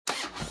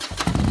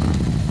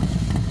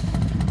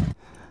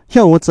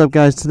Yo, what's up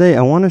guys? Today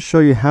I want to show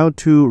you how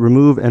to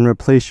remove and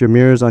replace your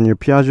mirrors on your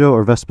Piaggio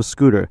or Vespa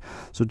scooter.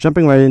 So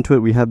jumping right into it,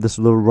 we have this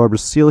little rubber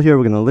seal here.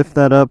 We're going to lift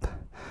that up.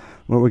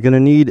 What we're going to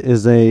need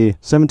is a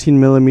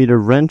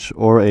 17mm wrench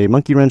or a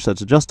monkey wrench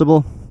that's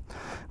adjustable.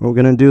 What we're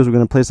going to do is we're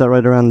going to place that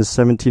right around the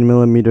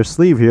 17mm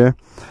sleeve here.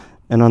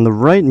 And on the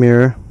right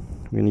mirror,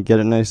 we're going to get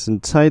it nice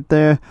and tight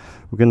there.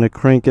 We're going to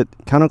crank it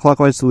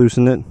counterclockwise to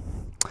loosen it.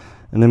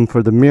 And then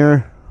for the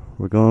mirror,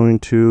 we're going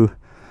to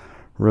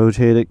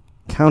rotate it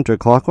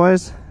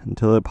counterclockwise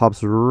until it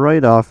pops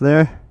right off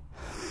there.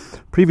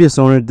 Previous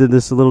owner did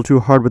this a little too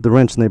hard with the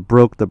wrench and they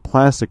broke the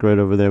plastic right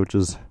over there, which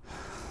is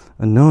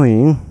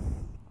annoying.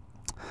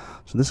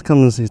 So this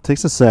comes, it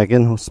takes a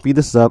second. We'll speed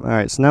this up.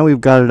 Alright, so now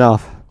we've got it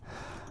off.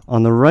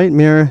 On the right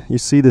mirror, you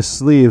see the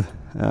sleeve.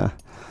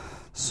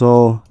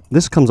 So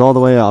this comes all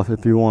the way off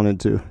if you wanted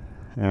to.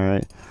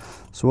 Alright,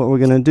 so what we're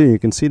going to do, you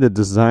can see the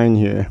design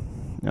here.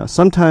 Now,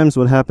 sometimes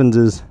what happens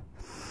is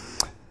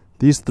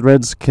these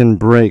threads can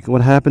break.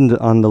 What happened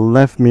on the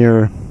left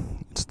mirror,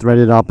 it's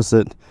threaded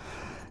opposite.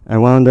 I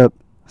wound up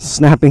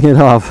snapping it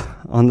off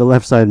on the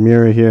left side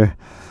mirror here,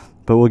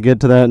 but we'll get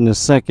to that in a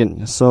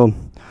second. So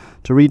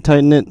to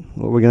retighten it,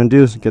 what we're going to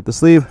do is get the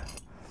sleeve.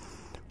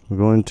 We're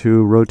going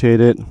to rotate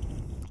it,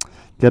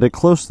 get it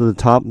close to the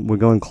top. We're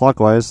going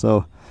clockwise,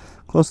 so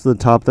close to the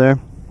top there.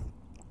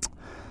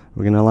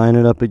 We're going to line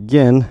it up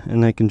again,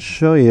 and I can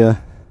show you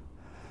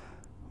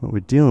what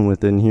we're dealing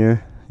with in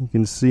here. You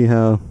can see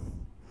how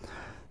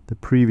the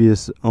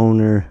previous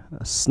owner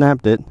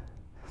snapped it.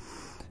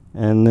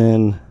 And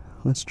then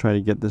let's try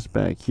to get this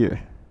back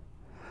here.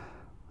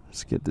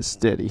 Let's get this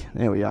steady.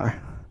 There we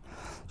are.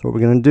 So what we're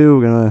going to do,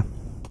 we're going to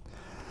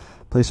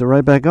place it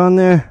right back on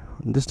there.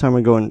 And this time we're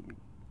going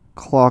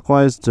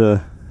clockwise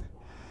to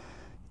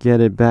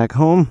get it back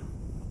home.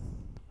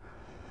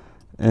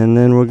 And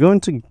then we're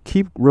going to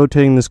keep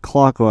rotating this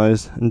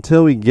clockwise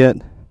until we get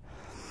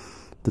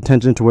the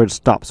tension to where it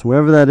stops.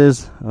 Wherever that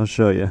is, I'll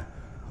show you.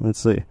 Let's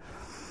see.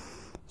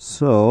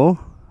 So,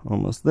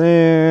 almost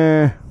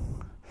there.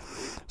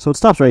 So it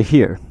stops right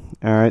here.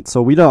 Alright,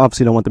 so we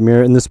obviously don't want the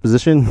mirror in this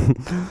position.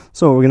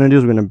 So what we're going to do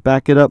is we're going to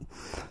back it up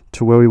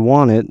to where we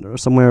want it, or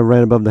somewhere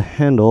right above the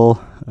handle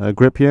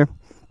grip here.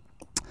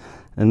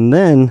 And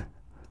then,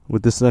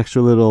 with this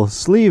extra little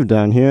sleeve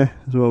down here,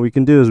 so what we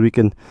can do is we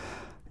can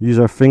use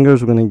our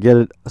fingers. We're going to get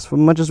it as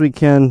much as we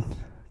can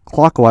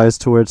clockwise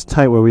to where it's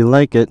tight, where we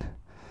like it.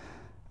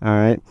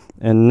 Alright,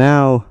 and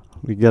now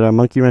we get our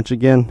monkey wrench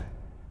again.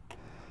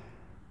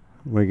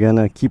 We're going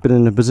to keep it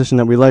in the position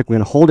that we like. We're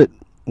going to hold it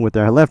with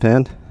our left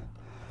hand.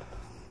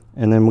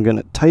 And then we're going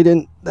to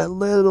tighten that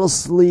little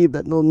sleeve,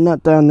 that little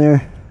nut down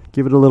there.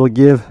 Give it a little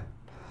give.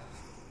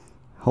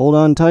 Hold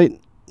on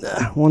tight.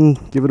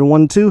 Give it a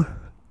 1, 2,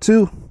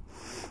 2.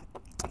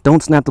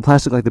 Don't snap the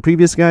plastic like the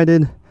previous guy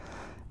did.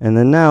 And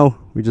then now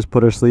we just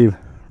put our sleeve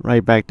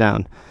right back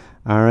down.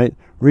 Alright,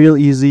 real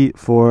easy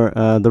for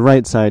the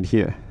right side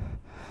here.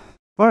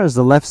 As far as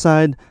the left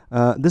side,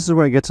 this is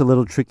where it gets a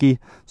little tricky.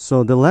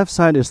 So the left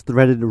side is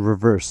threaded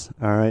reverse.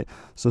 Alright,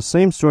 so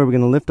same story. We're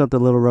going to lift up the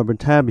little rubber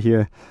tab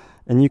here,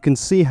 and you can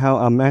see how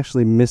I'm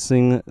actually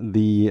missing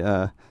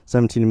the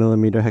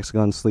 17mm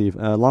hexagon sleeve.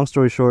 Long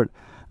story short,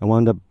 I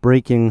wound up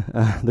breaking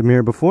the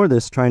mirror before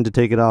this trying to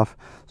take it off.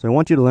 So I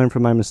want you to learn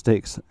from my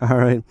mistakes.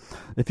 Alright,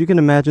 if you can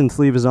imagine, the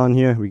sleeve is on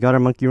here. We got our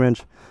monkey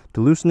wrench.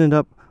 To loosen it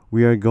up,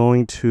 we are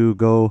going to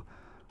go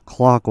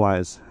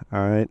clockwise.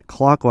 Alright,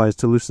 clockwise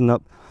to loosen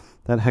up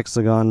that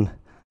hexagon, and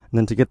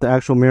then to get the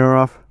actual mirror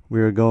off, we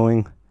are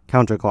going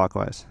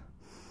counterclockwise.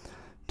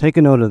 Take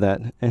a note of that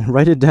and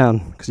write it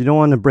down, because you don't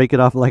want to break it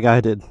off like I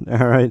did.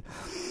 Alright,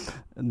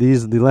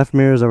 the left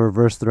mirrors are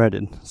reverse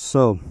threaded.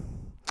 So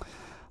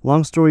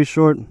long story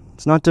short,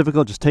 it's not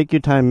difficult. Just take your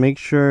time, make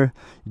sure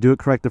you do it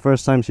correct the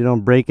first time so you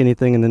don't break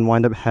anything and then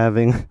wind up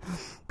having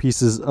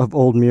pieces of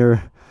old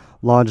mirror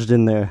lodged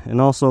in there.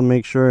 And also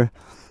make sure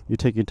you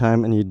take your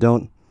time and you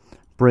don't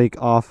break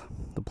off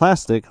the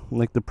plastic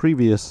like the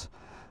previous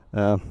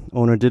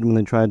owner did when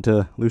they tried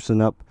to loosen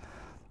up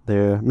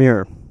their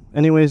mirror.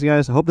 Anyways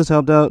guys, I hope this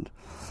helped out.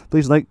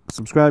 Please like,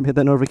 subscribe, hit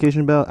that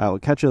notification bell. I will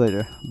catch you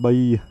later.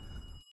 Bye.